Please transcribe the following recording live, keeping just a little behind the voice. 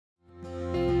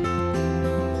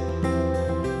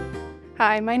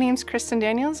Hi, my name's Kristen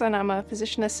Daniels and I'm a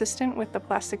physician assistant with the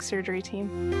plastic surgery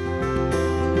team.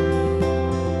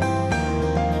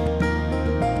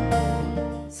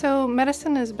 So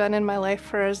medicine has been in my life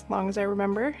for as long as I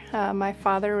remember. My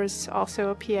father was also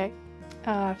a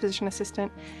PA, physician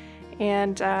assistant,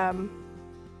 and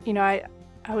I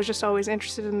was just always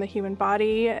interested in the human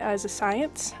body as a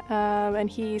science, and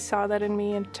he saw that in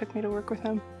me and took me to work with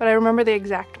him. But I remember the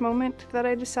exact moment that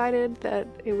I decided that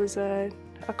it was a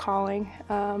calling.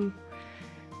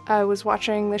 I was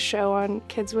watching this show on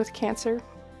kids with cancer,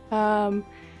 and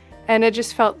it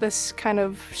just felt this kind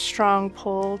of strong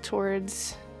pull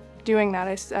towards doing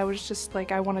that. I was just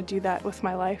like, I want to do that with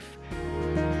my life.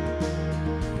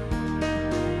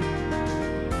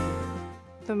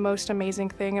 The most amazing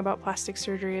thing about plastic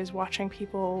surgery is watching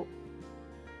people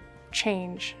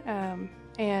change,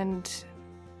 and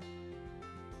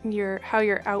how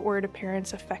your outward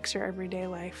appearance affects your everyday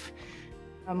life.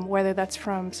 Whether that's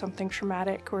from something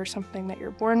traumatic or something that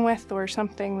you're born with or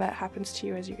something that happens to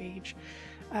you as you age.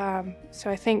 So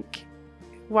I think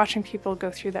watching people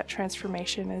go through that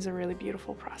transformation is a really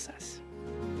beautiful process.